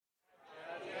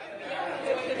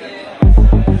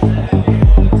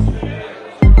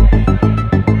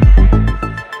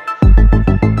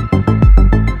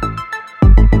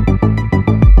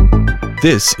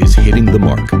This is Hitting the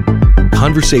Mark.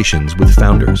 Conversations with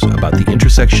founders about the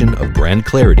intersection of brand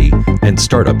clarity and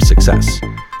startup success.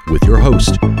 With your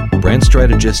host, brand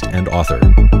strategist and author,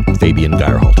 Fabian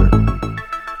Geierhalter.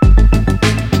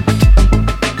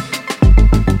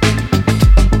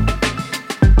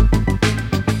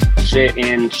 Shit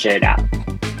in, shit out.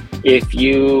 If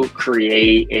you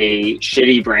create a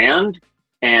shitty brand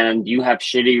and you have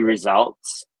shitty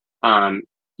results,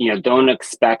 don't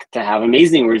expect to have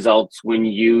amazing results when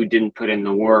you didn't put in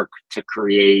the work to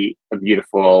create a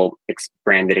beautiful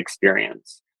branded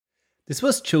experience. This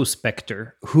was Joe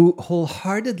Spector, who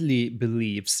wholeheartedly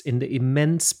believes in the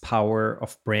immense power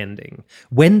of branding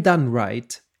when done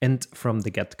right and from the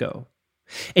get-go.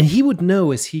 And he would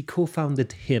know, as he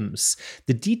co-founded Hims,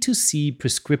 the D2C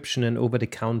prescription and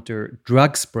over-the-counter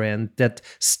drugs brand that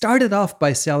started off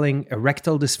by selling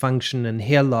erectile dysfunction and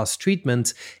hair loss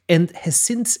treatments and has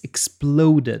since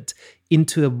exploded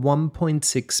into a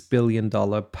 $1.6 billion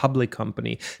public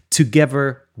company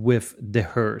together with the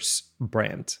Hers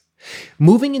brand.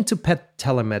 Moving into pet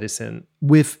telemedicine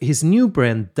with his new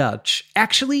brand Dutch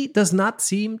actually does not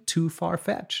seem too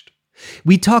far-fetched.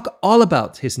 We talk all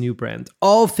about his new brand,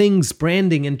 all things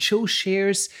branding, and Joe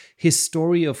shares his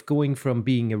story of going from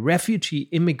being a refugee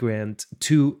immigrant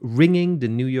to ringing the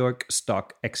New York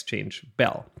Stock Exchange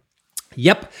bell.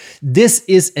 Yep, this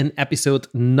is an episode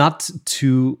not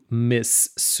to miss,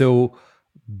 so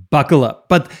buckle up.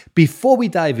 But before we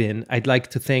dive in, I'd like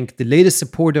to thank the latest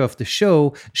supporter of the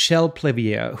show, Shell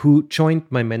Plevier, who joined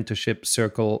my mentorship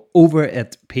circle over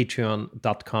at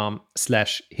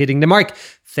patreon.com/hittingthemark.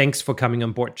 Thanks for coming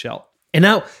on board, Shell. And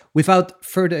now, without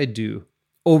further ado,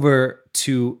 over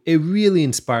to a really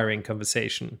inspiring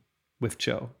conversation with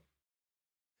Joe.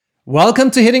 Welcome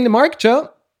to Hitting the Mark, Joe.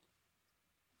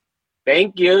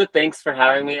 Thank you. Thanks for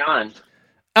having me on.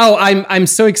 Oh, I'm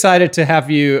so excited to have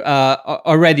you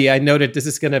already. I know that this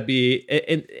is going to be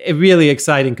a really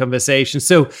exciting conversation.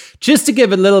 So just to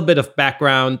give a little bit of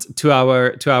background to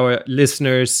our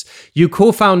listeners, you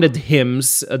co-founded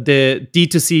Hims, the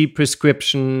D2C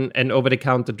prescription and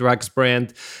over-the-counter drugs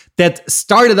brand that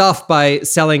started off by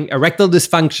selling erectile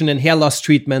dysfunction and hair loss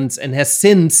treatments and has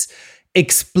since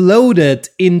exploded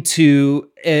into,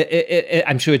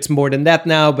 I'm sure it's more than that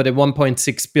now, but a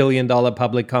 $1.6 billion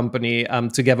public company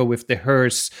together with the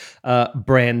Hers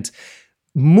brand.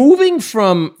 Moving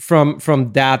from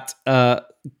that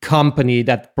company,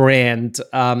 that brand,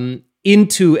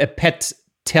 into a pet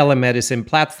telemedicine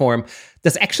platform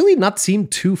does actually not seem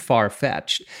too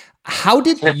far-fetched. How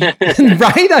did you,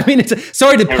 right? I mean,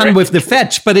 sorry to pun with the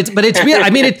fetch, but it's real.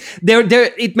 I mean,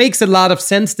 it makes a lot of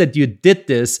sense that you did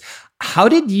this. How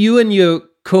did you and your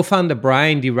co-founder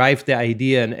Brian derive the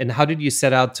idea, and how did you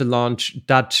set out to launch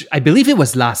Dutch? I believe it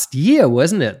was last year,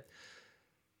 wasn't it?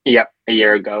 Yep, a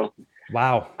year ago.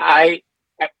 Wow. I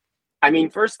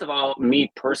mean, first of all,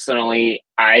 me personally,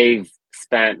 I've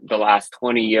spent the last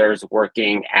 20 years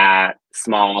working at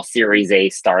small Series A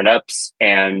startups.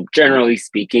 And generally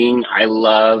speaking, I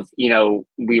love,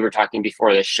 we were talking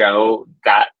before the show,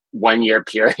 that 1 year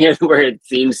period where it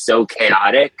seems so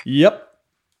chaotic. Yep.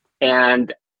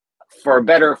 And for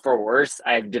better or for worse,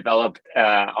 I've developed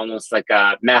almost like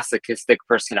a masochistic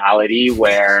personality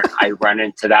where I run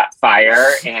into that fire.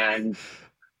 And,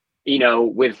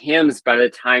 with Hims, by the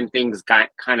time things got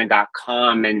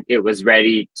calm and it was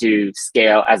ready to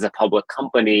scale as a public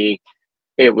company,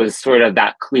 it was sort of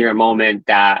that clear moment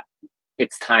that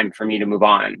it's time for me to move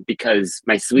on, because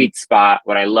my sweet spot,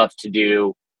 what I love to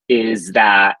do, is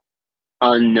that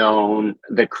unknown,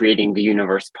 the creating the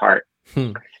universe part.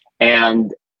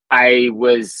 And I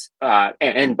was,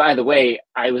 and by the way,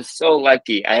 I was so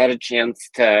lucky. I had a chance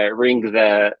to ring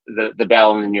the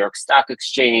bell in the New York Stock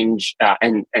Exchange,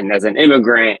 and as an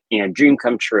immigrant, dream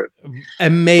come true.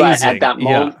 Amazing.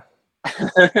 But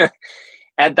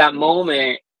at that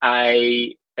moment,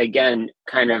 I again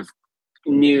kind of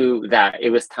knew that it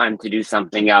was time to do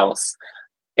something else.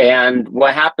 And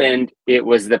what happened? It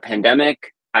was the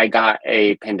pandemic. I got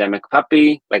a pandemic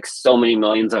puppy, like so many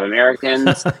millions of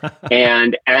Americans.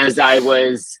 And as I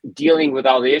was dealing with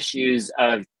all the issues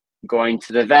of going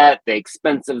to the vet, the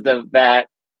expense of the vet,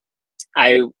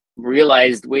 I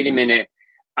realized, wait a minute,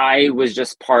 I was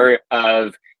just part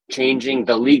of changing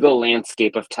the legal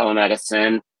landscape of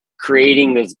telemedicine,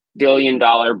 creating this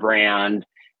billion-dollar brand,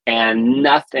 and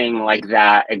nothing like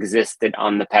that existed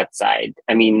on the pet side.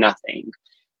 I mean, nothing.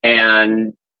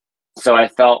 And so I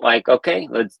felt like, okay,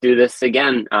 let's do this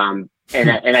again. And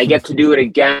I get to do it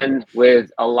again with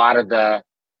a lot of the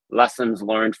lessons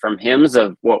learned from Hims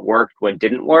of what worked, what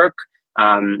didn't work.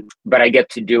 But I get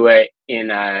to do it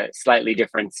in a slightly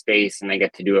different space, and I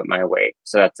get to do it my way.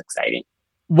 So that's exciting.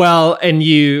 Well, and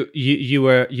you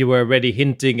were already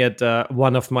hinting at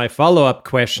one of my follow-up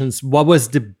questions. What was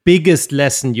the biggest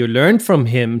lesson you learned from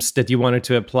Hims that you wanted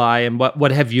to apply, and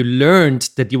what have you learned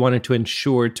that you wanted to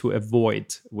ensure to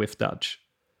avoid with Dutch?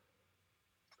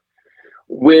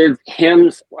 With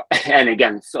Hims, and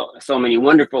again, so many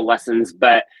wonderful lessons,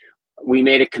 but we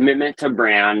made a commitment to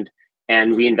brand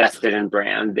and we invested in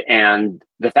brand. And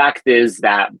the fact is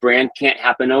that brand can't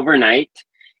happen overnight.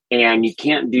 And you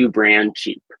can't do brand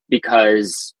cheap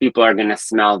because people are going to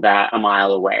smell that a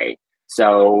mile away.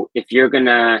 So if you're going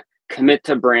to commit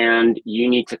to brand, you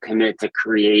need to commit to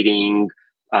creating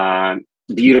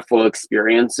beautiful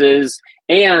experiences.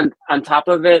 And on top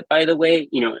of it, by the way,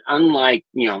 unlike,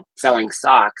 selling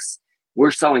socks,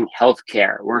 we're selling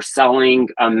healthcare. We're selling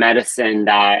a medicine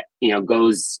that,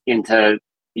 goes into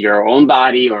your own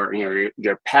body or,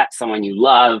 your pet, someone you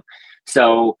love.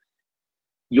 So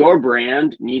your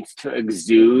brand needs to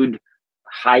exude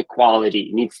high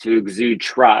quality, needs to exude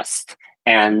trust.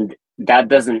 And that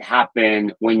doesn't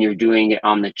happen when you're doing it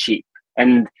on the cheap.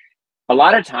 And a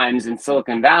lot of times in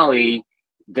Silicon Valley,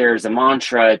 there's a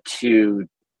mantra to,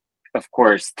 of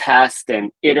course, test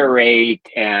and iterate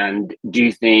and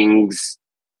do things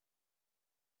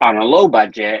on a low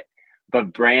budget,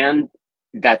 but brand,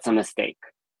 that's a mistake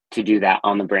to do that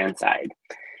on the brand side.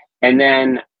 And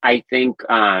then I think,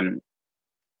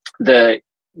 the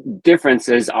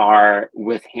differences are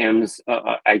with Hims,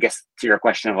 I guess to your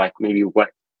question of like maybe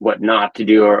what not to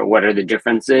do or what are the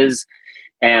differences.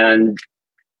 And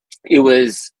it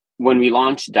was when we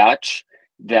launched Dutch,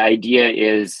 the idea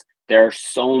is there are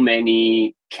so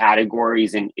many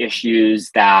categories and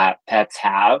issues that pets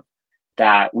have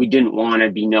that we didn't want to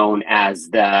be known as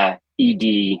the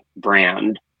ED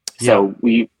brand. Yeah. So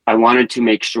I wanted to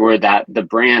make sure that the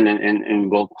brand,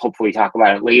 and we'll hopefully talk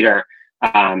about it later,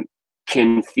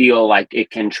 can feel like it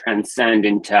can transcend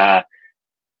into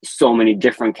so many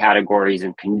different categories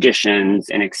and conditions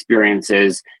and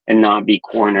experiences and not be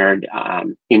cornered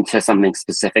into something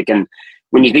specific. And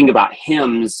when you think about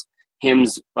Hims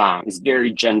is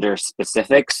very gender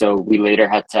specific. So we later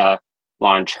had to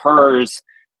launch hers.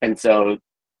 And so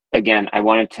again, I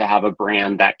wanted to have a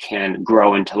brand that can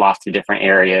grow into lots of different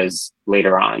areas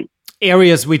later on.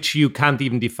 Areas which you can't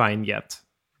even define yet.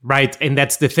 Right. And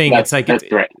that's the thing. That's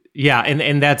right. Yeah.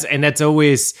 And that's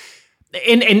always,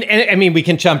 and I mean, we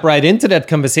can jump right into that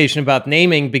conversation about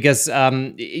naming because,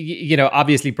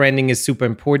 obviously branding is super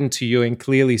important to you and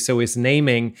clearly so is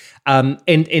naming. And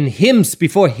in Hims,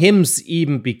 before Hims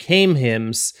even became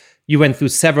Hims, you went through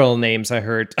several names, I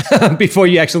heard, before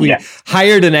you actually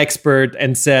hired an expert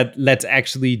and said, let's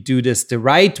actually do this the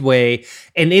right way.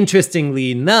 And interestingly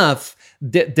enough,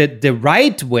 the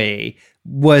right way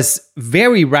was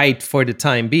very right for the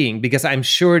time being, because I'm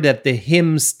sure that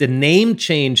the name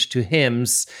change to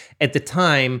Hims at the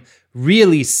time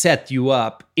really set you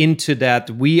up into that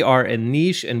we are a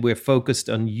niche and we're focused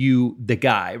on you, the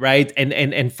guy, right?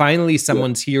 And finally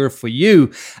someone's here for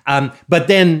you. But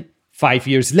then 5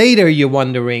 years later, you're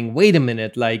wondering, wait a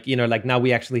minute, like now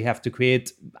we actually have to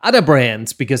create other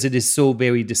brands because it is so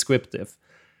very descriptive.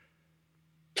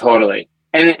 Totally.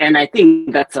 And I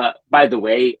think that's by the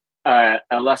way,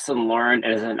 a lesson learned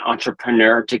as an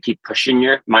entrepreneur to keep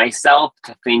pushing myself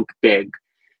to think big.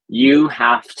 You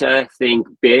have to think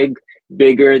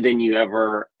bigger than you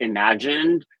ever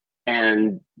imagined.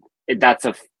 And that's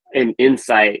an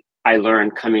insight I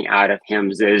learned coming out of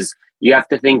Hims is you have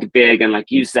to think big. And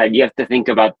like you said, you have to think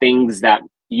about things that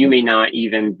you may not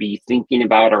even be thinking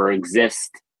about or exist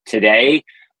today,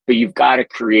 but you've got to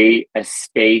create a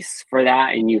space for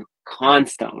that. And you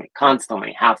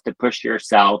constantly have to push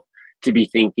yourself to be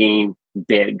thinking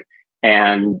big.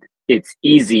 And it's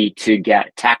easy to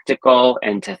get tactical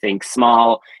and to think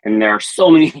small. And there are so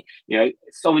many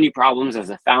problems as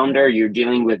a founder you're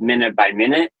dealing with minute by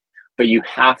minute, but you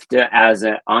have to, as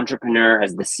an entrepreneur,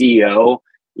 as the CEO,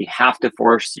 you have to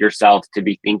force yourself to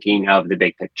be thinking of the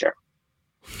big picture.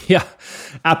 Yeah,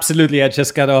 absolutely. I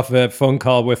just got off a phone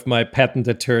call with my patent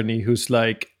attorney who's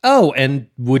like, oh, and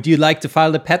would you like to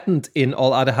file a patent in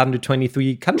all other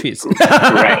 123 countries?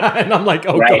 Right. And I'm like,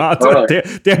 oh, right. God, Totally.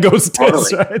 there goes this,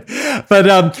 Totally. right?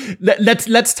 But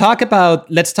let's talk about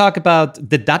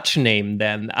the Dutch name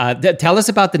then. Tell us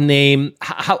about the name.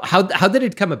 How did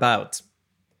it come about?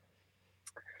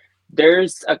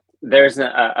 There's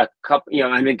a couple,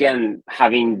 and again,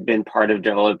 having been part of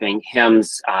developing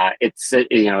Hims,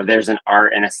 there's an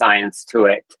art and a science to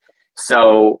it.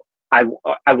 So I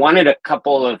wanted a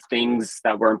couple of things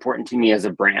that were important to me as a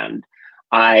brand.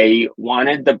 I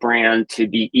wanted the brand to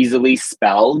be easily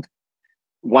spelled.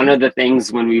 one of the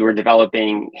things when we were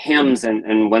developing Hims,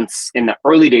 and once in the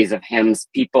early days of Hims,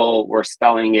 people were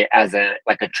spelling it as a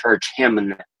church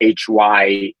hymn,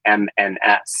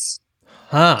 HYMNS.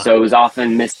 So it was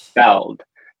often misspelled.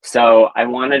 So I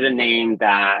wanted a name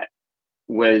that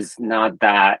was not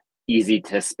that easy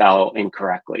to spell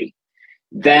incorrectly.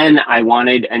 Then I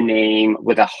wanted a name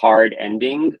with a hard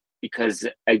ending because,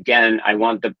 again, I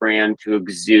want the brand to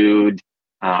exude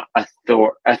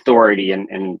authority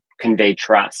and convey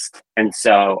trust. And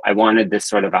so I wanted this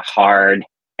sort of a hard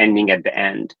ending at the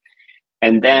end.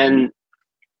 And then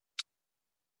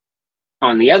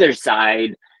on the other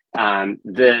side,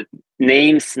 the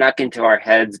name snuck into our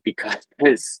heads because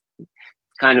it's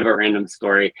kind of a random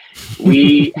story.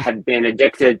 We had been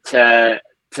addicted to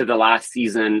the last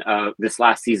season of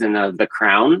The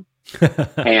Crown.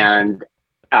 And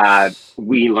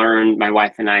we learned, my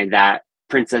wife and I, that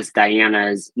Princess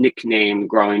Diana's nickname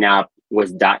growing up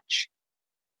was Dutch.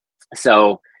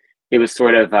 So it was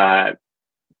sort of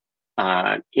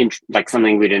like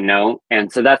something we didn't know.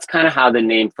 And so that's kind of how the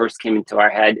name first came into our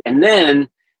head. And then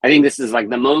I think this is like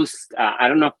the most, I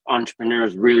don't know if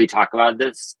entrepreneurs really talk about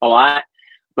this a lot,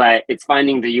 but it's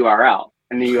finding the URL.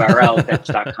 And the URL,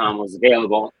 Dutch.com, was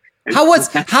available. And how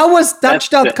was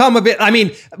Dutch.com a bit? I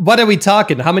mean, what are we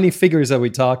talking? How many figures are we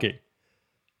talking?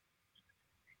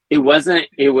 It was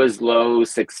low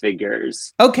six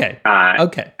figures. Okay.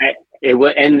 Okay. It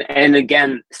was, and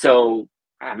again, so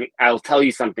I mean, I'll tell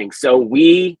you something. So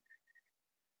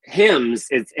Hims,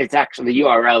 it's actually, the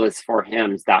URL is for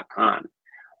Hims.com,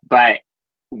 but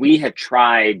we had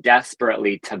tried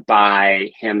desperately to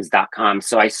buy Hims.com.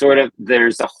 So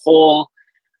there's a whole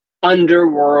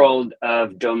underworld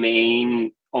of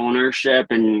domain ownership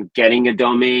and getting a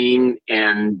domain.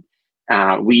 And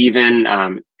we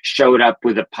even showed up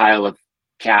with a pile of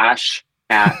cash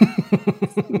at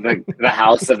the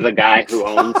house of the guy who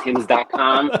owns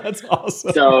Hims.com. That's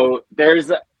awesome. So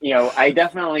there's, I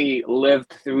definitely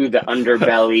lived through the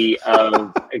underbelly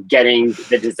of getting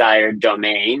the desired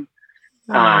domain.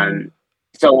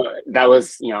 So that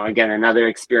was, again, another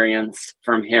experience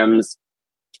from Hims.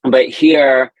 But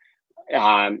here,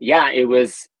 it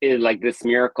was like this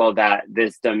miracle that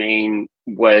this domain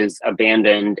was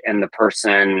abandoned and the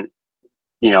person,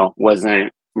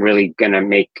 wasn't really going to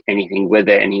make anything with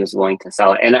it, and he was willing to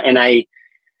sell it. And I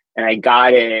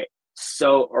got it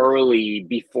so early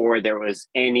before there was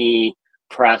any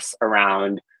press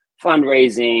around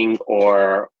fundraising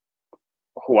or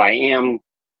who I am,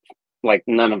 like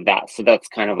none of that. So that's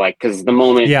kind of like, because the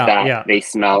moment they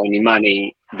smell any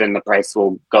money, then the price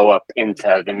will go up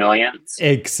into the millions.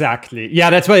 Exactly. Yeah,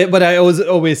 that's what I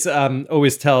always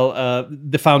tell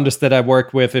the founders that I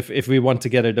work with. If we want to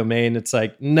get a domain, it's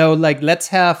like, no, like let's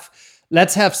have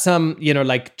some,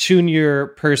 like junior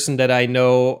person that I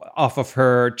know off of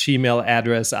her Gmail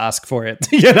address ask for it.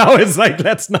 It's like,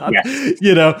 let's not,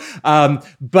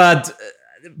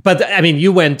 But I mean,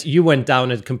 you went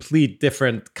down a complete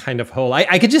different kind of hole.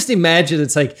 I could just imagine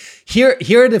it's like, here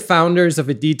are the founders of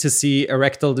a D2C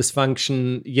erectile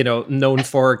dysfunction, known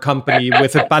for a company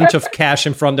with a bunch of cash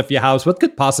in front of your house. What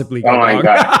could possibly go wrong?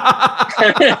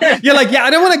 God. You're like, yeah,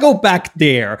 I don't want to go back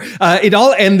there. It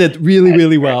all ended really,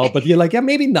 really well, but you're like, yeah,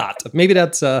 maybe not. Maybe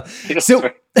that's so.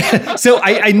 So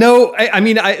I know. I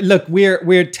mean, look, we're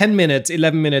 11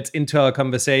 minutes into our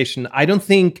conversation. I don't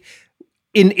think.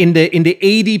 In the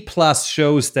 80 plus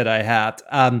shows that I had,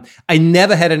 I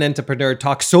never had an entrepreneur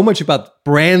talk so much about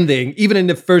branding, even in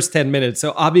the first 10 minutes.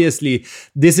 So obviously,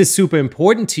 this is super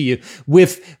important to you.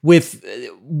 With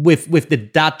the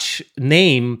Dutch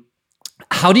name,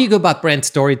 how do you go about brand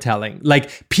storytelling?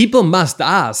 Like, people must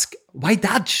ask, why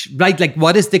Dutch? Like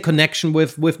what is the connection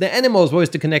with the animals? What is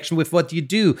the connection with what you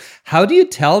do? How do you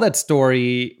tell that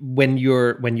story when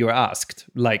you're asked?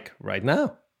 Like right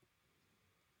now.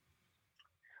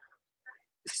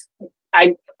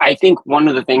 I think one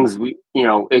of the things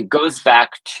it goes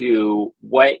back to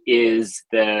what is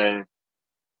at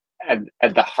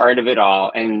the heart of it all.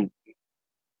 And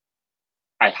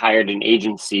I hired an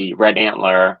agency, Red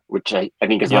Antler, which I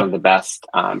think is one of the best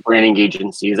branding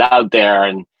agencies out there.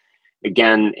 And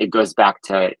again, it goes back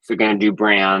to, if you're going to do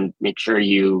brand, make sure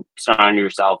you surround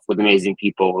yourself with amazing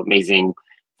people, amazing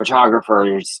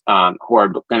photographers who are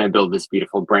going to build this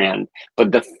beautiful brand.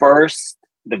 But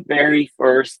the very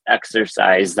first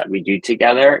exercise that we do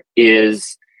together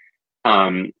is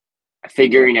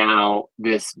figuring out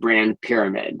this brand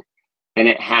pyramid. And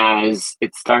it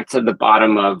starts at the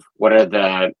bottom of what are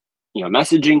the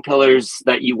messaging pillars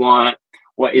that you want,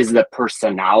 what is the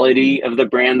personality of the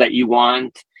brand that you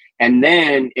want, And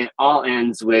then it all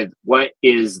ends with what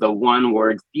is the one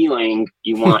word feeling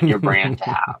you want your brand to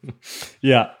have.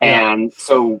 Yeah. And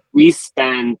so we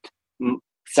spent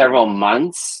several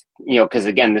months, because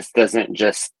again, this doesn't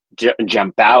just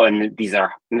jump out, and these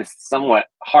are somewhat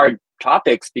hard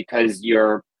topics because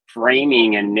you're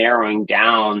framing and narrowing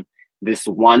down this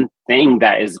one thing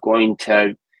that is going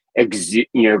to exude,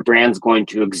 your brand's going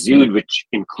to exude, which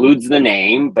includes the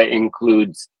name, but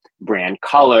includes brand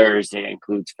colors, it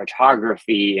includes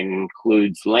photography, and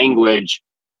includes language.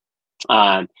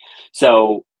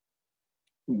 So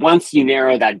once you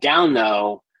narrow that down,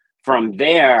 though, from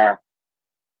there,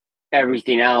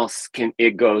 everything else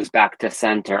it goes back to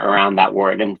center around that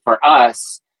word. And for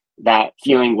us, that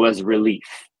feeling was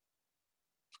relief.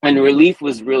 And relief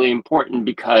was really important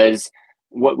because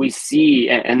what we see,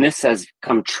 and this has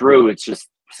come true, it's just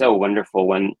so wonderful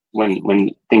when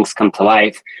things come to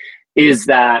life, is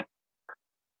that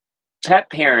pet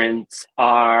parents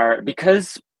are,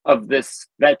 because of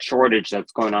that shortage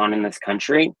that's going on in this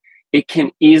country, it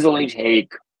can easily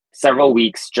take several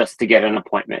weeks just to get an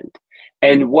appointment.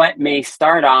 And what may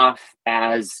start off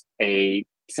as a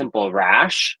simple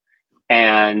rash,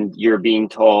 and you're being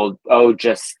told, oh,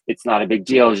 it's not a big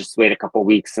deal, just wait a couple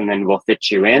weeks and then we'll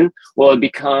fit you in. Well, it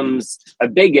becomes a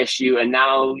big issue. And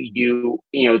now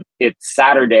it's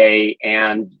Saturday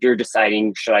and you're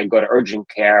deciding, should I go to urgent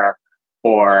care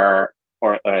or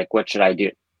like, what should I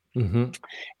do? Mm-hmm.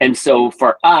 And so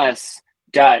for us,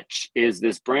 Dutch is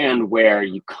this brand where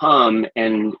you come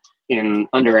and in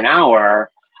under an hour,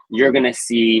 you're going to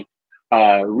see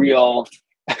a real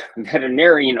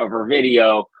veterinarian over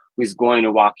video who's going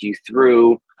to walk you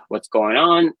through what's going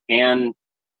on and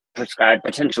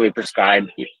potentially prescribe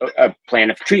a plan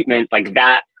of treatment like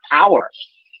that hour,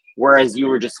 whereas you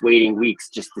were just waiting weeks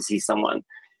just to see someone.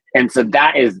 And so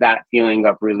that is that feeling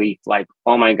of relief, like,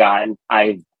 oh my God,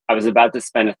 I was about to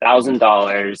spend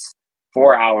 $1,000,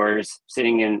 4 hours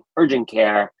sitting in urgent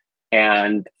care,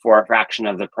 and for a fraction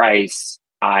of the price,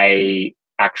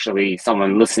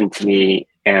 someone listened to me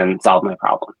and solved my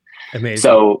problem. Amazing.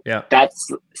 So yeah.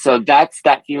 that's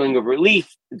that feeling of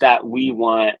relief that we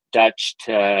want Dutch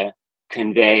to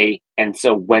convey. And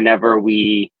so whenever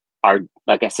we are,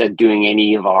 like I said, doing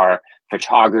any of our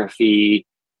photography,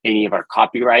 any of our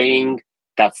copywriting,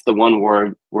 that's the one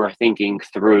word we're thinking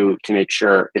through to make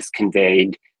sure is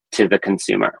conveyed to the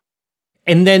consumer.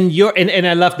 And then and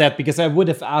I love that, because I would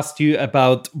have asked you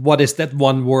about what is that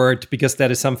one word, because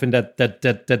that is something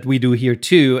that we do here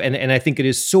too. And I think it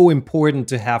is so important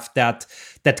to have that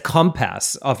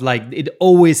compass of, like, it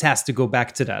always has to go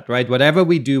back to that, right? Whatever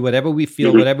we do, whatever we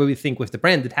feel, whatever we think with the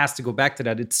brand, it has to go back to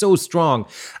that. It's so strong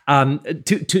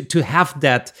to have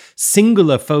that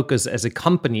singular focus as a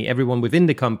company, everyone within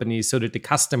the company, so that the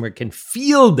customer can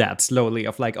feel that slowly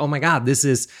of, like, oh my God, this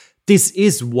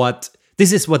is what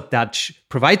Dutch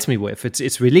provides me with.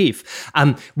 It's relief.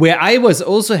 Where I was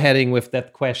also heading with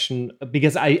that question,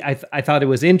 because I thought it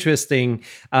was interesting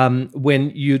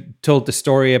when you told the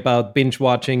story about binge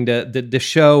watching the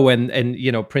show and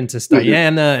Princess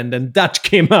Diana, and then Dutch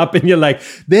came up, and you're like,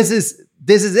 this is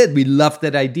it. We love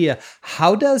that idea.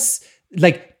 How does,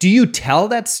 like, do you tell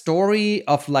that story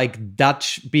of, like,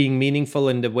 Dutch being meaningful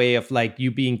in the way of, like,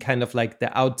 you being kind of like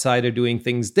the outsider doing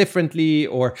things differently?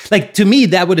 Or, like, to me,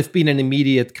 that would have been an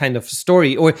immediate kind of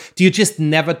story. Or do you just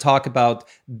never talk about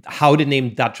how the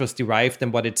name Dutch was derived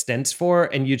and what it stands for?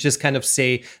 And you just kind of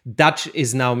say, Dutch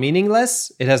is now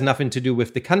meaningless. It has nothing to do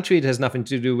with the country. It has nothing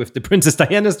to do with the Princess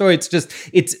Diana story.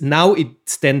 It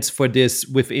stands for this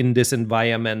within this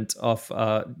environment of,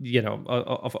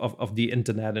 of the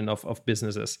internet and of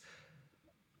businesses.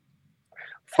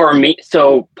 For me,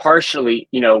 so partially,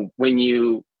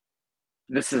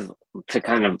 this is to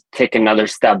kind of take another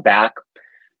step back.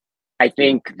 I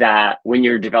think that when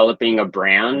you're developing a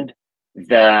brand,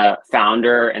 the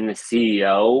founder and the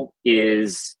CEO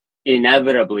is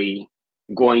inevitably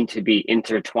going to be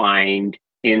intertwined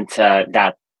into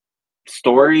that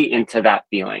story, into that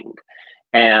feeling.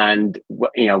 And,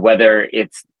 whether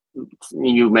it's,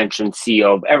 you mentioned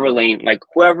CEO of Everlane, like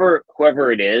whoever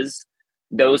it is,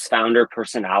 those founder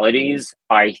personalities,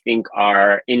 I think,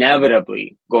 are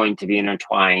inevitably going to be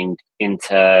intertwined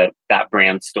into that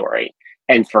brand story.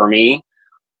 And for me,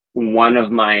 one of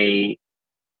my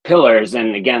pillars,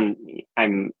 and again,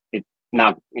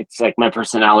 it's like my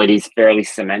personality is fairly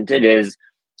cemented, is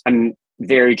I'm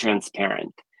very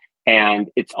transparent. And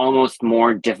it's almost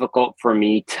more difficult for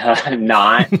me to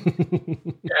not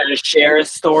share a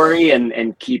story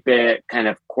and keep it kind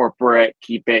of corporate,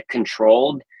 keep it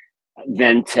controlled,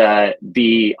 than to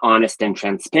be honest and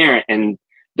transparent. And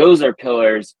those are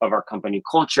pillars of our company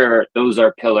culture. Those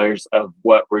are pillars of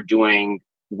what we're doing,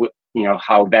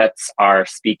 how vets are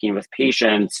speaking with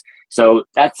patients. So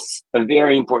that's a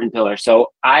very important pillar. So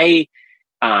I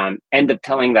end up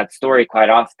telling that story quite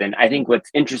often. I think what's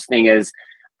interesting is,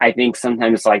 I think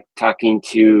sometimes like talking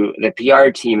to the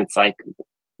PR team, it's like,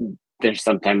 there's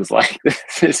sometimes like,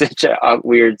 this is such a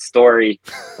weird story.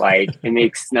 Like, it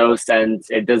makes no sense.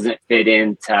 It doesn't fit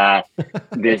into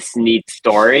this neat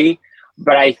story.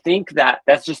 But I think that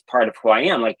that's just part of who I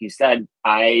am. Like you said,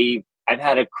 I've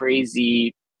had a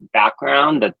crazy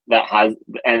background that has,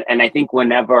 and I think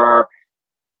whenever,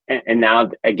 and now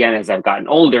again, as I've gotten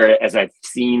older, as I've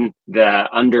seen the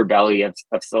underbelly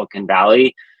of Silicon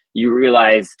Valley, you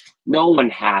realize no one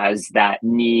has that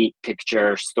neat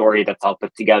picture story that's all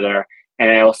put together.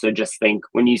 And I also just think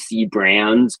when you see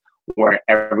brands where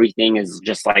everything is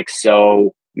just like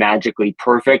so magically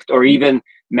perfect, or even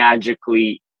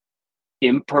magically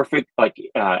imperfect, like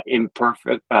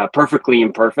perfectly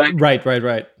imperfect.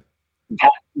 Right.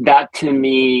 That to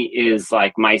me is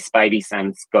like my spidey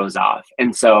sense goes off.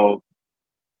 And so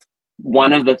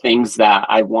one of the things that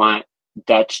I want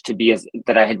Dutch to be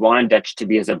that I had wanted Dutch to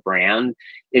be as a brand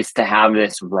is to have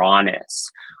this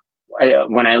rawness.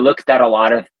 When I looked at a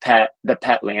lot of the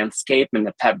pet landscape and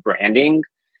the pet branding,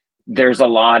 there's a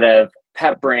lot of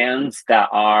pet brands that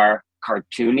are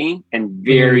cartoony and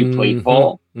very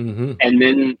playful. And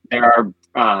then there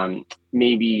are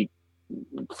maybe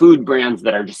food brands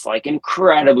that are just like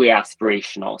incredibly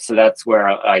aspirational. So that's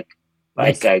where like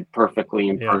I said, perfectly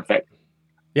imperfect.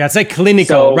 Yeah, it's like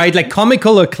clinical, right? Like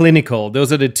comical or clinical.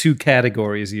 Those are the two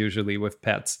categories usually with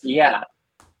pets. Yeah.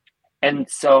 And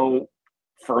so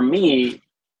for me,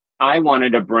 I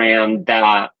wanted a brand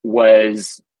that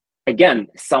was, again,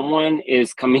 someone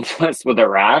is coming to us with a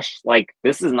rash. Like,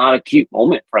 this is not a cute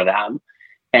moment for them.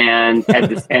 And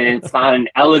and it's not an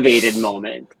elevated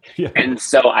moment. Yeah. And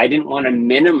so I didn't want to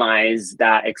minimize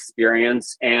that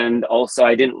experience. And also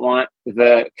I didn't want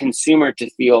the consumer to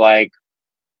feel like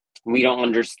we don't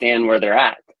understand where they're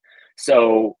at.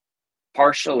 So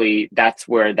partially that's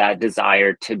where that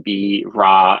desire to be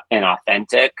raw and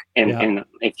authentic. And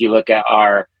if you look at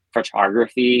our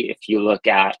photography, if you look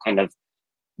at kind of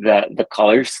the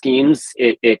color schemes,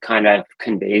 it kind of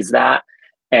conveys that.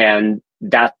 And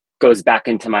that goes back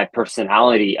into my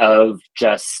personality of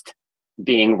just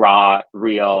being raw,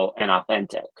 real, and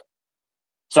authentic.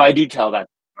 So I do tell that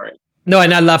story. No,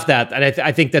 and I love that, and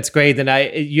I think that's great.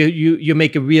 And you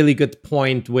make a really good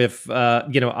point with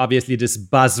obviously this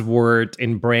buzzword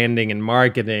in branding and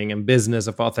marketing and business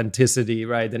of authenticity,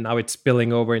 right? And now it's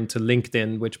spilling over into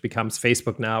LinkedIn, which becomes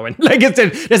Facebook now, and like I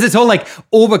said, there's this whole like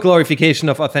over glorification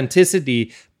of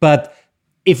authenticity. But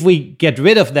if we get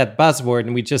rid of that buzzword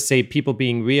and we just say people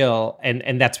being real,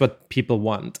 and that's what people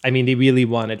want. I mean, they really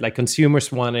want it. Like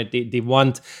consumers want it. They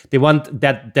want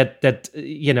that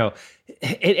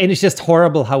and it's just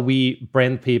horrible how we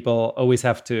brand people always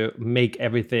have to make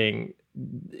everything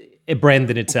a brand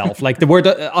in itself. Like the word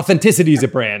authenticity is a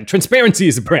brand, transparency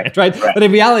is a brand, right? But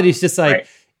in reality, it's just like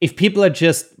if people are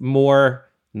just more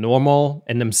normal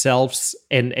and themselves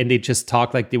and they just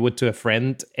talk like they would to a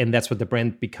friend, and that's what the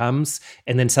brand becomes,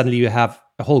 and then suddenly you have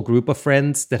a whole group of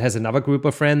friends that has another group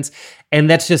of friends. And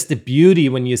that's just the beauty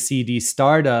when you see these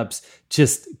startups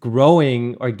just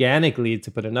growing organically,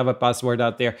 to put another buzzword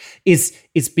out there, is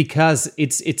because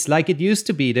it's like it used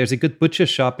to be. There's a good butcher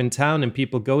shop in town and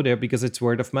people go there because it's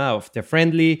word of mouth. They're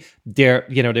friendly, they're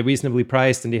reasonably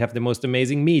priced, and they have the most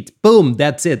amazing meat. Boom,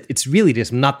 that's it. It's really,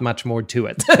 there's not much more to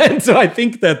it. And so I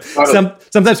think that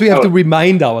sometimes we have to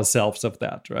remind ourselves of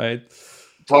that, right?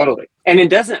 Totally. And it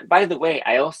doesn't, by the way,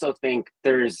 I also think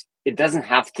it doesn't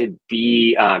have to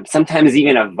be, sometimes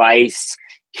even a vice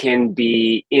can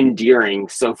be endearing.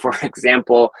 So for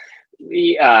example,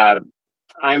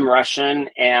 I'm Russian,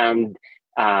 and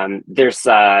there's,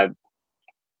 sometimes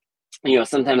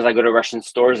I go to Russian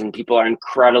stores and people are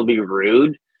incredibly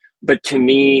rude. But to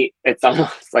me, it's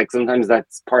almost like sometimes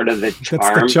that's part of the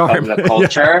charm of the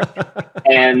culture.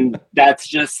 And that's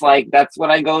just like, that's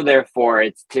what I go there for.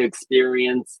 It's to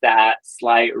experience that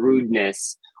slight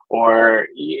rudeness. Or,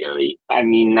 I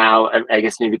mean, now, I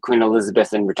guess maybe Queen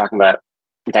Elizabeth, and we're talking about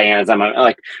Diana's, I'm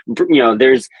like,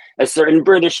 there's a certain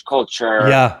British culture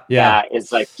that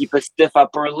is like, keep a stiff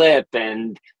upper lip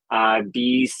and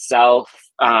be self,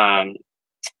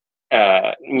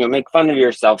 make fun of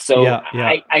yourself. So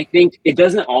I think it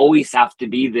doesn't always have to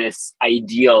be this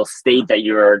ideal state that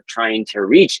you're trying to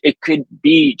reach. It could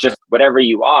be just whatever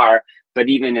you are, but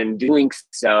even in doing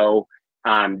so,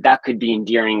 that could be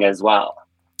endearing as well.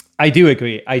 I do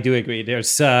agree.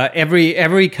 There's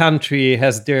every country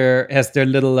has their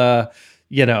little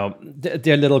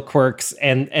their little quirks,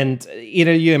 and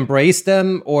either you embrace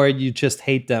them or you just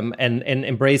hate them, and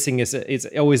embracing is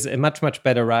always a much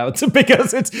better route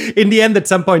because it's in the end at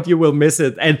some point you will miss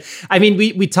it. And I mean,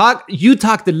 you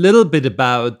talked a little bit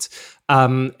about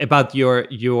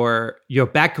your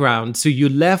background. So you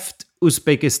left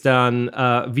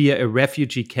Uzbekistan via a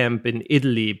refugee camp in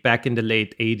Italy back in the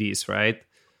late 80s, right?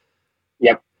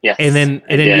 Yep. Yes. And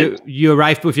then you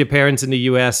arrived with your parents in the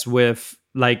US with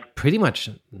like pretty much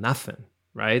nothing,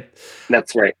 right?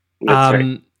 That's right.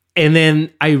 Right. And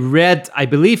then I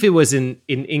believe it was in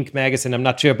Inc. magazine, I'm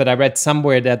not sure, but I read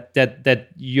somewhere that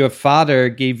your father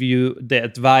gave you the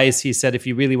advice. He said, if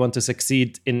you really want to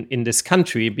succeed in this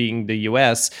country, being the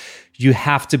US, you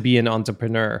have to be an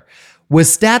entrepreneur.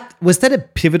 Was that a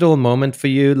pivotal moment for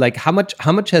you? Like how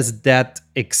much has that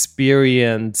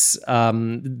experience,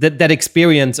 that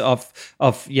experience of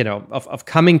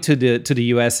coming to the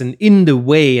US and in the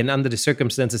way and under the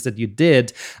circumstances that you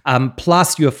did,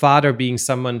 plus your father being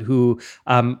someone who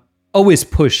always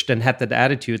pushed and had that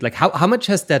attitude, like how much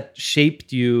has that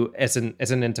shaped you as an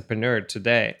entrepreneur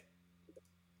today?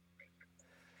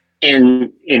 I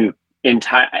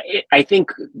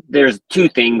think there's two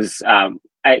things.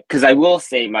 Because I will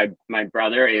say my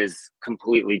brother is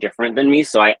completely different than me.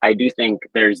 So I do think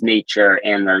there's nature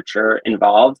and nurture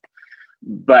involved.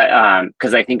 But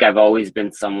because I think I've always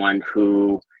been someone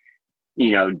who,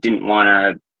 didn't want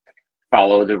to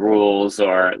follow the rules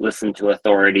or listen to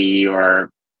authority or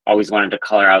always wanted to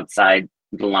color outside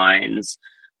the lines.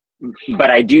 But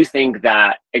I do think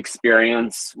that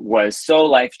experience was so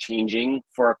life-changing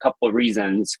for a couple of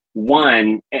reasons.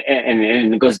 One,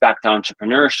 and it goes back to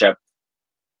entrepreneurship,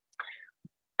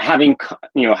 having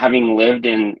lived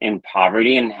in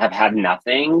poverty and have had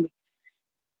nothing,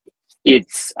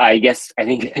 I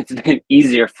think it's been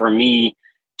easier for me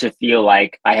to feel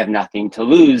like I have nothing to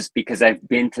lose because I've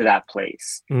been to that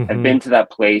place. Mm-hmm. I've been to that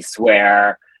place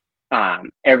where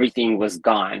everything was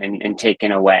gone and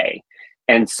taken away.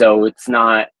 And so it's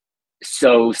not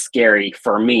so scary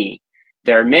for me.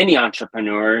 There are many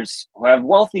entrepreneurs who have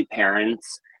wealthy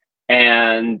parents,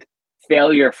 and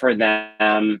failure for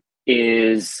them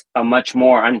is a much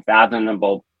more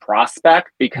unfathomable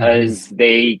prospect because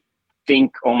they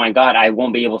think, oh my God, I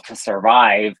won't be able to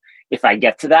survive if I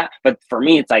get to that. But for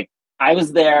me, it's like, I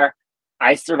was there,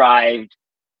 I survived.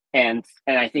 And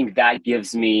I think that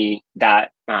gives me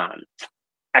that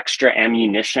extra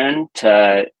ammunition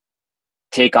to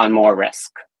take on more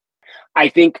risk. I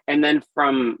think, and then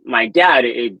from my dad,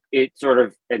 it sort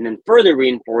of, and then further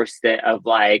reinforced it of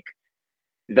like,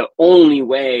 the only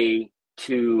way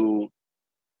to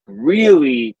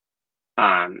really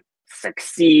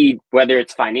succeed, whether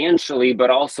it's financially, but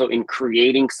also in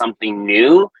creating something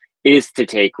new, is to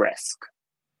take risk.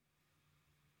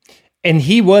 And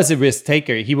he was a risk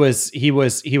taker. He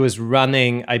was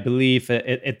running, I believe,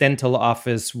 a dental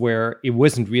office where it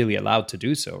wasn't really allowed to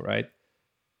do so, right?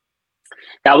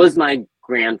 That was my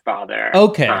grandfather.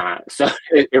 Okay. So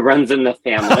it runs in the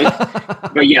family.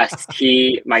 But yes,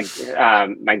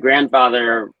 my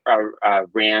grandfather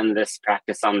ran this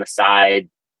practice on the side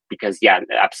because, yeah,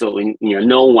 absolutely,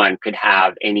 no one could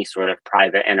have any sort of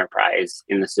private enterprise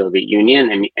in the Soviet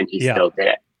Union, and he still did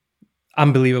it.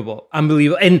 Unbelievable.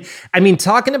 And I mean,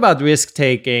 talking about risk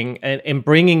taking and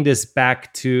bringing this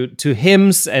back to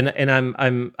Hims and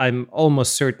I'm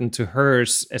almost certain to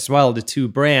hers as well, the two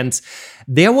brands,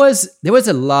 there was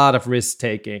a lot of risk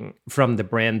taking from the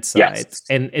brand side. Yes.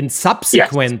 And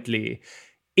subsequently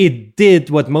it did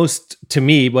what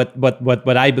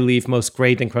I believe most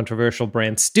great and controversial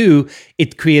brands do.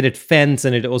 It created fans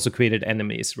and it also created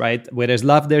enemies, right? Where there's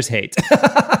love, there's hate.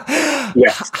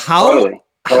 Yes. Totally.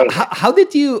 How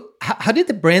did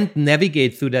the brand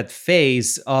navigate through that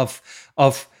phase of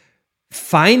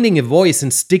finding a voice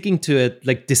and sticking to it,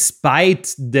 like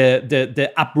despite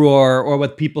the uproar or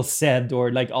what people said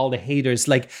or like all the haters?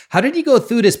 Like, how did you go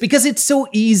through this? Because it's so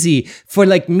easy for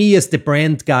like me as the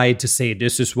brand guy to say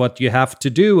this is what you have to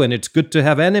do and it's good to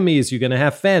have enemies, you're gonna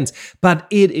have fans, but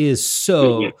it is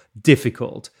so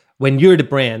difficult when you're the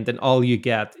brand and all you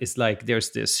get is like, there's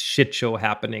this shit show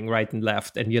happening right and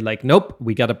left. And you're like, nope,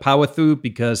 we got to power through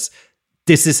because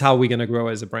this is how we're going to grow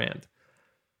as a brand.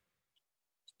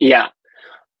 Yeah.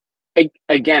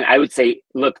 Again, I would say,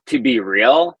 look, to be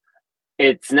real,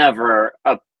 it's never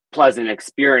a pleasant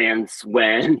experience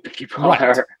when people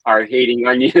are hating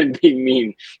on you and being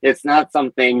mean. It's not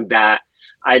something that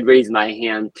I'd raise my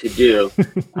hand to do.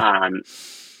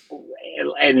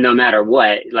 And no matter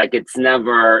what, like it's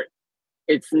never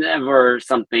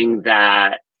something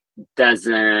that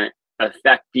doesn't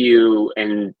affect you.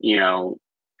 And,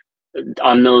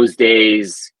 on those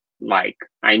days, like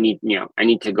I need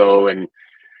to go, and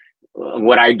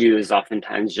what I do is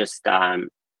oftentimes just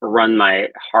run my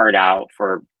heart out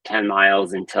for 10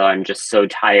 miles until I'm just so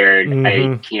tired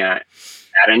I can't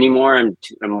that anymore. I'm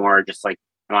more just like,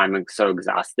 oh, I'm so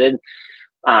exhausted.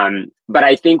 But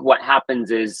I think what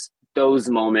happens is those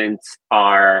moments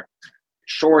are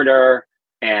shorter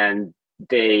and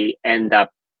they end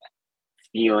up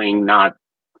feeling not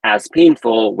as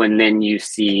painful when then you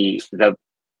see the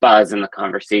buzz in the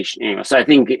conversation. So I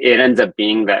think it ends up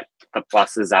being that the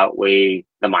pluses outweigh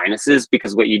the minuses,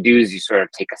 because what you do is you sort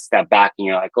of take a step back and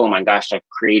you're like, oh my gosh, I've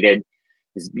created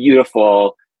this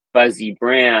beautiful buzzy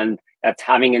brand that's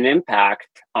having an impact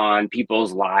on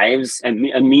people's lives, and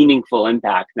a meaningful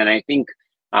impact. And I think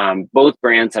both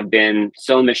brands have been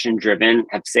so mission driven,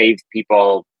 have saved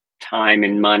people time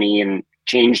and money and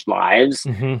changed lives.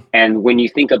 And when you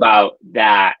think about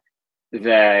that,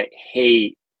 the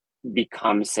hate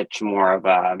becomes such more of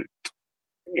a,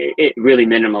 it really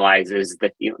minimalizes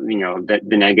the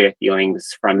negative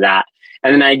feelings from that.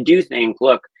 And then I do think,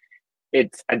 look,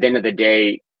 it's at the end of the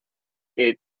day,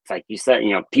 it's like you said,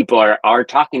 people are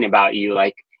talking about you,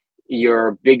 like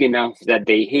you're big enough that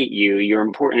they hate you, you're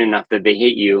important enough that they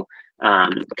hate you,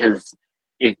 because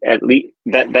if at least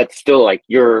that's still like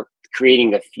you're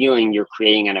creating a feeling, you're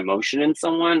creating an emotion in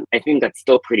someone. I think that's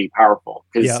still pretty powerful,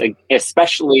 because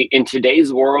especially in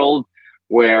today's world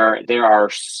where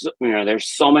there's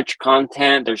so much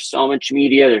content, there's so much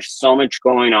media, there's so much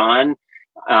going on.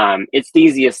 It's the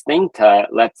easiest thing to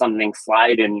let something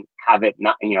slide and have it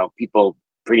not, people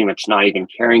pretty much not even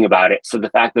caring about it. So the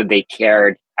fact that they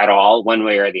cared at all, one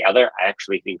way or the other, I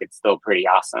actually think it's still pretty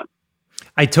awesome.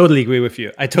 I totally agree with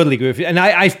you. And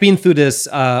I've been through this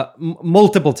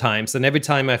multiple times. And every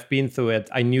time I've been through it,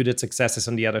 I knew that success is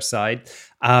on the other side.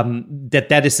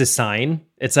 That is a sign.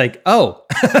 It's like, oh,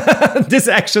 this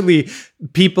actually,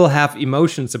 people have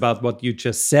emotions about what you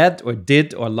just said or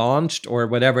did or launched or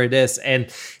whatever it is.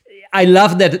 And I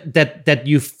love that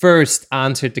you first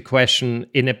answered the question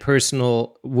in a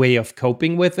personal way of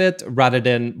coping with it, rather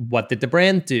than what did the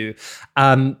brand do?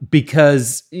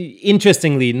 Because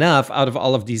interestingly enough, out of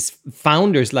all of these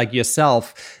founders like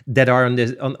yourself that are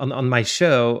on my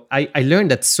show, I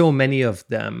learned that so many of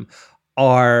them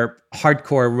are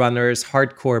hardcore runners,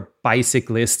 hardcore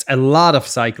bicyclists, a lot of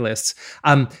cyclists,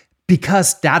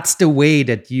 because that's the way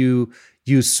that you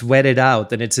sweat it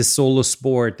out, and it's a solo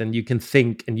sport, and you can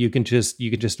think, and you can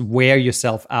just wear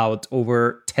yourself out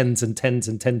over tens and tens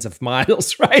and tens of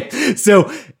miles, right? So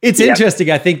it's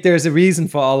interesting. I think there's a reason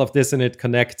for all of this, and it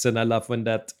connects, and I love when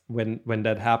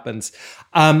that happens.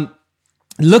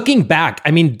 Looking back,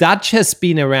 I mean, Dutch has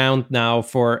been around now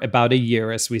for about a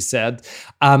year, as we said,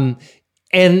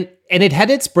 and it had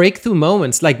its breakthrough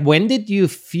moments. Like, when did you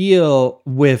feel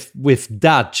with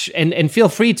Dutch? And feel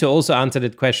free to also answer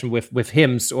that question with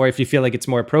Hims, or if you feel like it's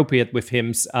more appropriate with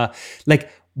Hims. Like,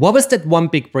 what was that one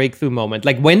big breakthrough moment?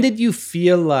 Like, when did you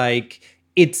feel like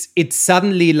it's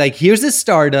suddenly like, here's a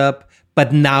startup,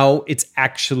 but now it's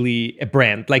actually a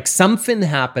brand? Like, something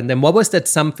happened. And what was that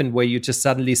something where you just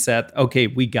suddenly said, okay,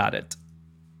 we got it?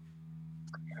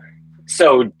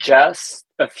 So just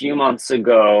a few months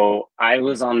ago, I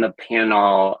was on the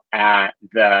panel at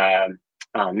the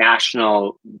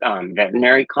National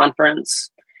Veterinary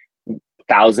Conference,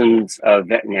 thousands of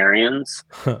veterinarians,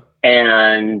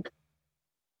 and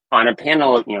on a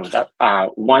panel,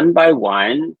 one by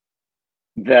one,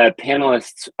 the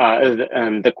panelists,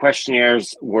 the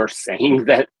questionnaires were saying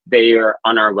that they are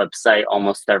on our website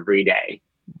almost every day.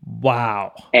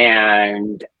 Wow.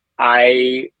 And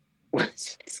I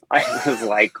was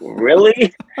like,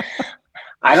 really?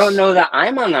 I don't know that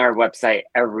I'm on our website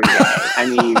every day. I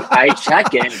mean, I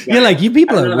check it. You're like, you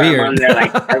people are weird. I'm on there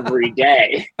like every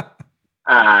day.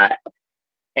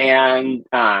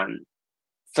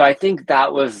 So I think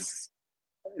that was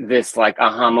this like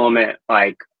aha moment,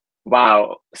 like,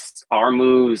 wow, our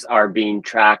moves are being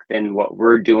tracked, and what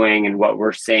we're doing and what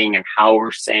we're saying and how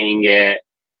we're saying it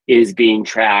is being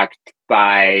tracked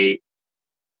by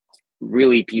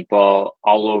really people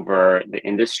all over the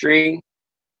industry.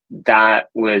 That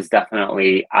was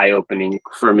definitely eye-opening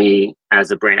for me as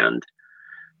a brand.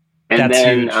 And that's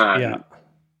then huge.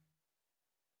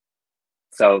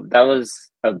 So that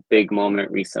was a big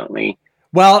moment recently.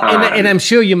 Well, and I'm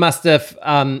sure you must have,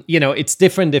 it's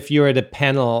different if you're at a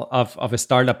panel of a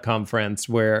startup conference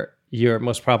where you're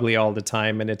most probably all the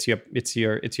time, and it's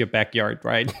your backyard,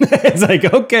 right? It's like,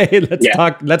 okay,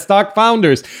 let's talk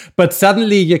founders. But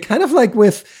suddenly you're kind of like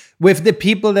with the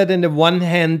people that in the one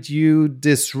hand you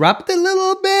disrupt a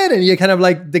little bit, and you're kind of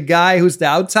like the guy who's the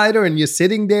outsider, and you're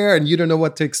sitting there and you don't know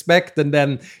what to expect, and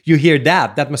then you hear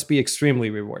that must be extremely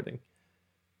rewarding.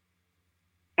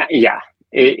 Yeah,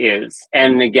 it is.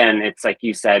 And again, it's like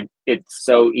you said, it's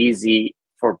so easy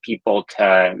for people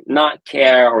to not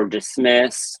care or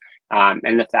dismiss.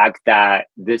 And the fact that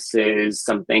this is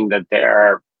something that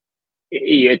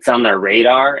it's on their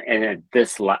radar and at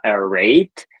this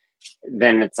rate,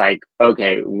 then it's like,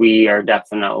 okay, we are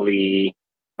definitely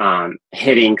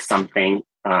hitting something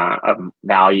of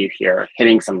value here,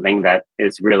 hitting something that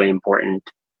is really important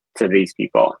to these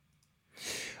people.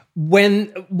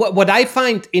 What I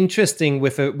find interesting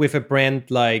with a brand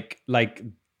like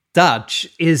Dutch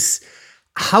is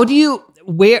how do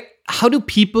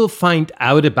people find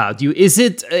out about you? Is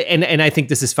it and I think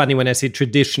this is funny when I say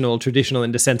traditional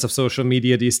in the sense of social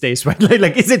media these days, right?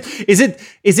 Like is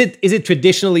it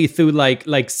traditionally through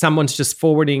like someone's just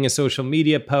forwarding a social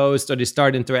media post, or they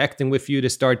start interacting with you, they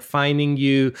start finding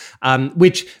you,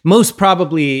 which most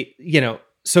probably,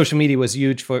 social media was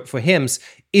huge for Hims.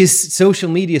 Is social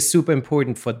media super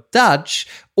important for Dutch,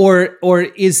 or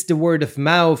is the word of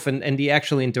mouth and the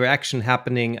actual interaction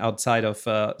happening outside of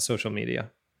social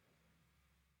media?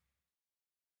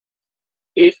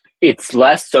 It's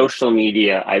less social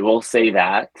media, I will say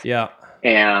that. Yeah.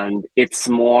 And it's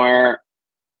more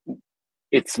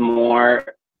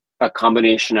a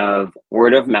combination of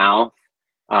word of mouth,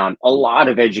 a lot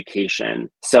of education.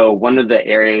 So one of the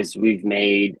areas we've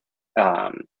made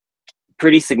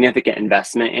pretty significant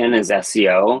investment in is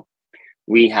SEO.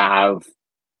 We have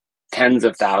tens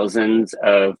of thousands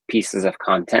of pieces of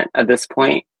content at this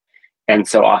point. And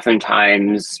so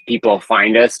oftentimes people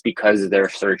find us because they're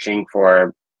searching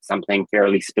for something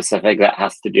fairly specific that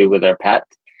has to do with their pet.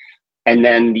 And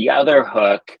then the other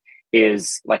hook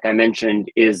is, like I mentioned,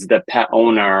 is the pet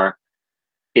owner.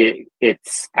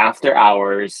 It's after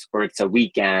hours or it's a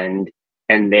weekend,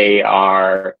 and they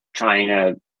are trying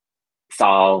to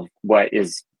solve what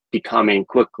is becoming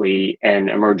quickly an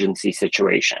emergency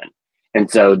situation.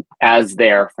 And so as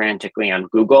they're frantically on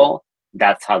Google,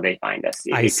 that's how they find us.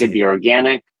 It could be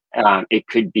organic. It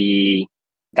could be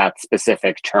that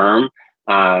specific term.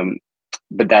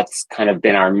 But that's kind of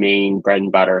been our main bread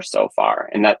and butter so far.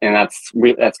 And that's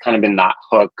kind of been that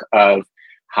hook of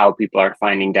how people are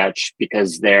finding Dutch,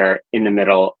 because they're in the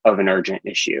middle of an urgent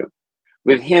issue.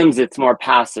 With Hims, it's more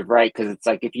passive, right? Because it's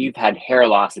like if you've had hair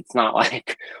loss, it's not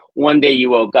like one day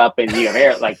you woke up and you have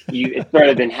hair. It's sort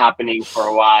of been happening for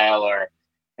a while. Or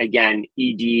again,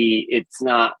 ED, it's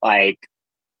not like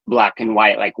black and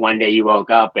white. Like one day you woke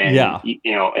up and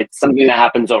it's something that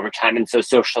happens over time. And so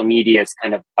social media is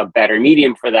kind of a better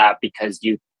medium for that, because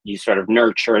you sort of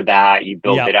nurture that, you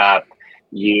build it up.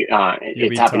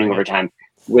 It's happening over time.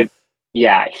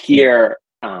 Here.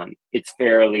 It's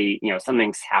fairly,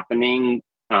 something's happening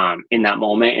in that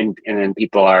moment, and then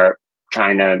people are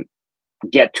trying to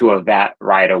get to a vet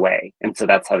right away, and so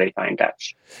that's how they find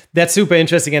Dutch. That's super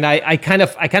interesting, and I kind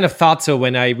of thought so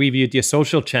when I reviewed your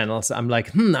social channels. I'm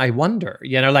like, I wonder,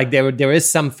 like there is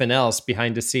something else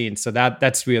behind the scenes. So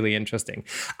that's really interesting.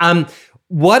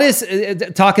 What is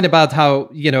talking about how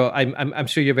I'm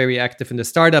sure you're very active in the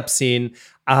startup scene.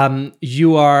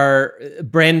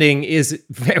 Branding is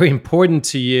very important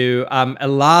to you. A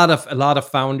lot of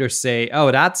founders say,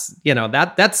 "Oh, that's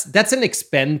an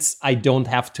expense I don't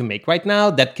have to make right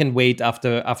now. That can wait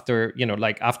after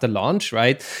launch."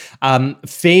 Right?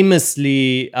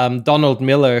 Famously, Donald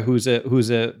Miller, who's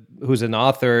an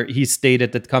author, he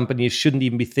stated that companies shouldn't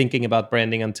even be thinking about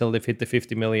branding until they've hit the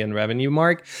 50 million revenue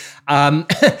mark,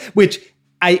 which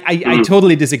I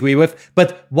totally disagree with.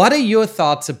 But what are your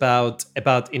thoughts about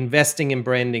investing in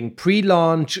branding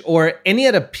pre-launch, or any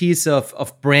other piece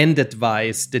of brand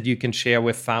advice that you can share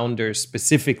with founders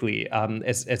specifically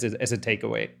as a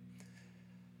takeaway?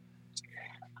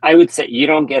 I would say you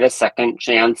don't get a second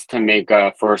chance to make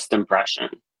a first impression.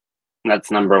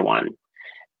 That's number one.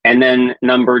 And then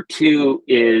number two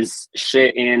is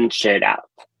shit in, shit out.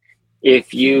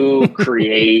 If you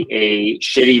create a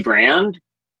shitty brand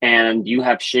and you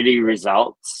have shitty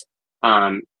results,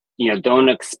 don't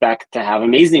expect to have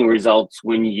amazing results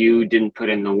when you didn't put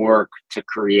in the work to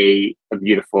create a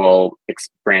beautiful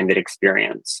branded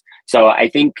experience. So I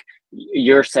think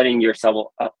you're setting yourself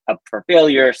up for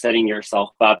failure, setting yourself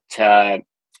up to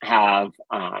have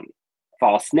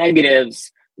false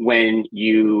negatives when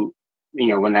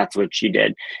when that's what you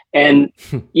did. And,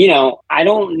 I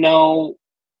don't know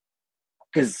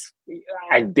because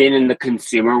I've been in the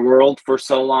consumer world for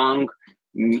so long,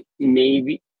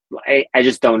 maybe I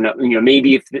just don't know.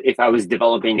 Maybe if I was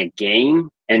developing a game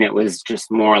and it was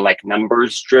just more like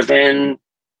numbers driven,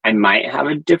 I might have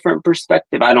a different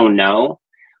perspective. I don't know,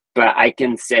 but I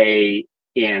can say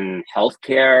in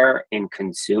healthcare, in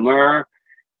consumer,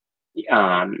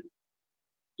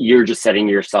 you're just setting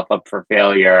yourself up for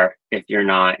failure if you're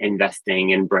not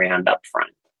investing in brand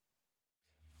upfront.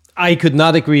 I could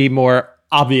not agree more.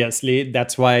 Obviously,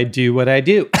 that's why I do what I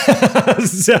do.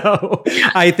 So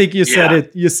I think you said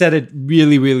it. You said it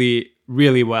really, really,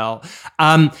 really well.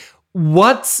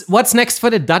 What's next for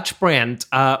the Dutch brand?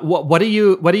 What are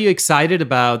you excited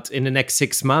about in the next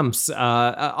 6 months?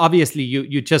 Obviously,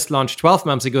 you just launched 12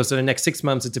 months ago, so the next 6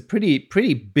 months it's a pretty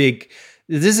big.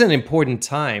 This is an important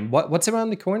time. What's around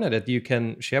the corner that you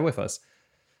can share with us?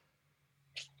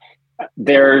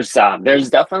 There's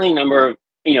definitely a number of,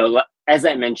 as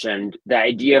I mentioned, the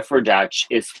idea for Dutch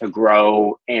is to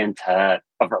grow into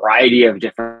a variety of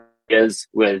different areas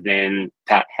within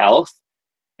pet health.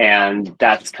 And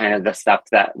that's kind of the stuff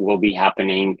that will be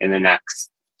happening in the next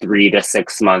 3 to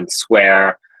 6 months,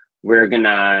 where we're going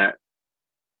to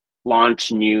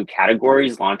launch new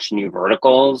categories, launch new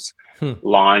verticals,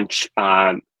 launch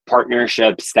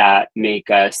partnerships that make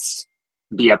us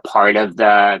be a part of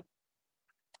the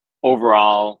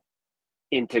overall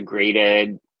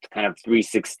integrated kind of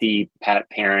 360 pet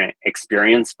parent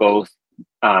experience, both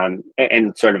and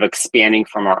sort of expanding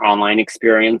from our online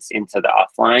experience into the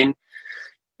offline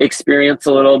experience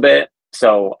a little bit.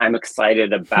 So I'm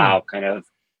excited about kind of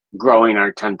growing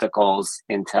our tentacles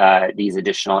into these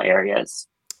additional areas.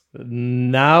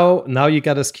 Now you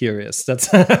got us curious. That's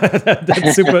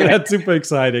super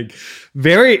exciting.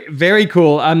 Very, very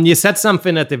cool. You said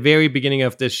something at the very beginning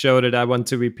of this show that I want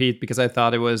to repeat because I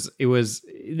thought it was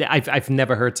I've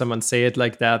never heard someone say it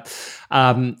like that.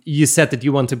 You said that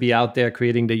you want to be out there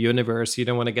creating the universe. You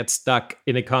don't want to get stuck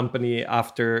in a company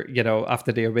after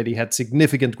they already had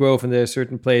significant growth in a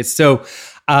certain place. So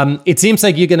it seems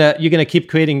like you're gonna keep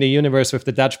creating the universe with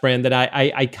the Dutch brand, and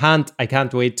I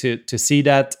can't wait to see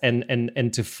that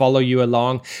and to follow you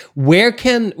along. Where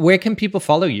can people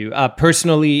follow you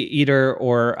personally, either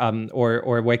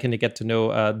or where can they get to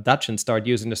know Dutch and start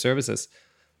using the services?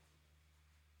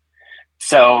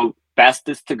 So best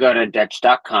is to go to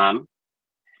Dutch.com.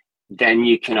 Then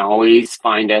you can always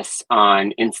find us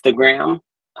on Instagram,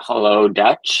 Hello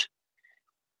Dutch,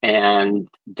 and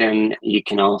then you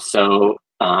can also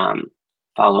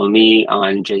follow me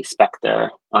on Jay Spector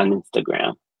on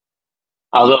Instagram.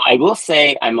 Although I will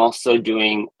say I'm also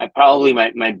doing, probably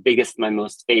my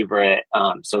most favorite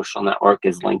social network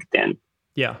is LinkedIn.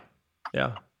 Yeah.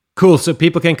 Cool. So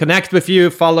people can connect with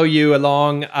you, follow you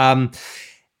along.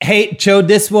 Hey, Joe,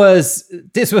 this was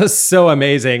so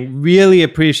amazing. Really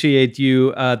appreciate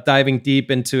you diving deep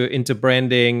into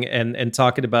branding and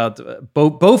talking about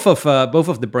both of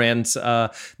the brands,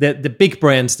 the big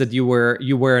brands that you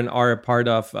were and are a part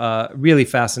of. Really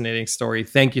fascinating story.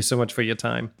 Thank you so much for your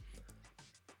time.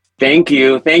 Thank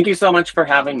you. Thank you so much for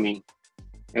having me.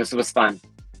 This was fun.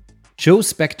 Joe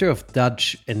Spector of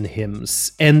Dutch and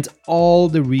Hims, and all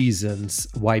the reasons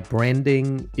why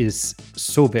branding is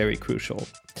so very crucial.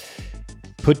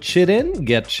 Put shit in,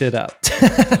 get shit out.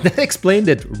 That explained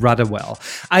it rather well.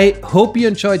 I hope you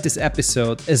enjoyed this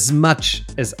episode as much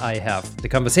as I have the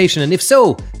conversation. And if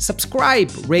so,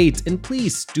 subscribe, rate, and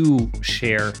please do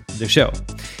share the show.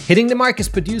 Hitting the Mark is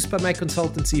produced by my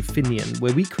consultancy Finian,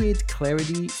 where we create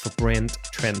clarity for brand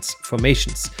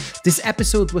transformations. This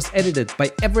episode was edited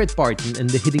by Everett Barton, and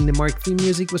the Hitting the Mark theme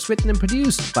music was written and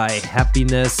produced by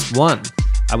Happiness One.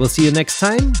 I will see you next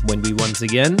time when we once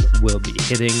again will be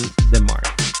hitting the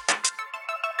mark.